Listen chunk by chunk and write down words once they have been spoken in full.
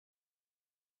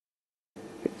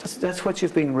That's what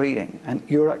you've been reading, and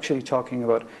you're actually talking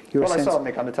about your sense... Well, I saw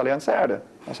Mick on the telly on Saturday.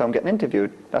 I saw him getting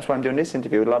interviewed. That's why I'm doing this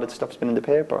interview. A lot of the stuff's been in the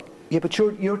paper. Yeah, but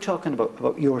you're talking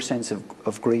about your sense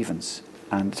of grievance.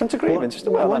 And sense of grievance?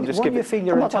 Well, I'm just giving...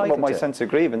 I'm not talking about my sense of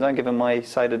grievance. I'm giving my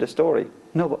side of the story.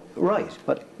 No, but, right,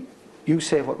 but you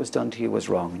say what was done to you was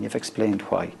wrong, and you've explained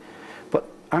why. But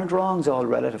aren't wrongs all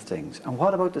relative things? And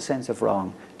what about the sense of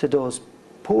wrong to those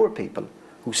poor people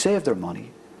who save their money,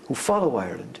 who follow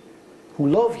Ireland, who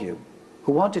love you,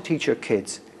 who want to teach your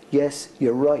kids, yes,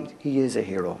 you're right, he is a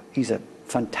hero, he's a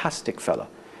fantastic fella.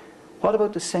 What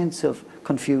about the sense of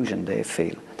confusion they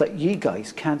feel, that you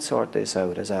guys can't sort this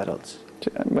out as adults?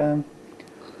 You're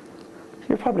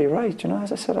probably right, you know,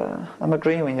 as I said, I'm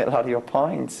agreeing with a lot of your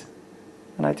points.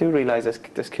 And I do realise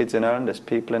there's kids in Ireland, there's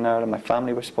people in Ireland, my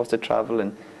family were supposed to travel,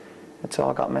 and it's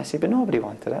all got messy, but nobody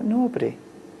wanted that, nobody.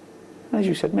 As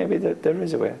you said, maybe there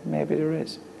is a way, maybe there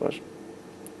is, but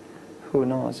who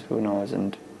knows,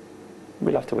 and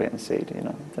we'll have to wait and see, you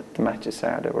know. The match is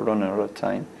Saturday, we're running out of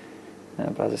time,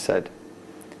 but as I said,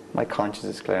 my conscience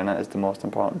is clear, and that is the most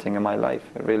important thing in my life,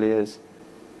 it really is.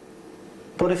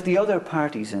 But if the other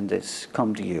parties in this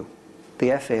come to you,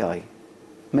 the FAI,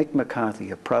 Mick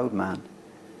McCarthy, a proud man,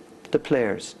 the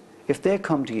players, if they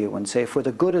come to you and say, for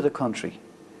the good of the country,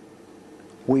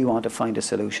 we want to find a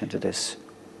solution to this,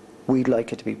 we'd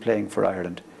like it to be playing for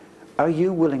Ireland, are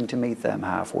you willing to meet them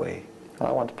halfway?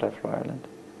 I want to play for Ireland.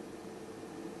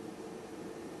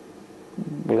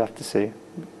 We'll have to see.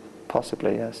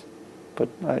 Possibly, yes. But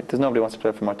there's nobody who wants to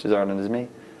play for much as Ireland as me.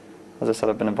 As I said,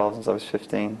 I've been involved since I was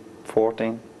 15,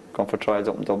 14, gone for trials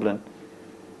up in Dublin.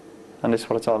 And this is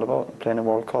what it's all about, playing in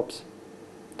World Cups.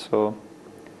 So,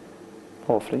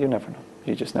 hopefully, you never know.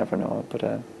 You just never know. But,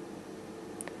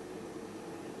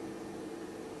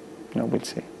 no, we'll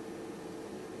see.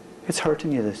 It's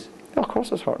hurting you, this? Of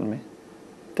course it's hurting me.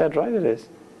 Dead right it is.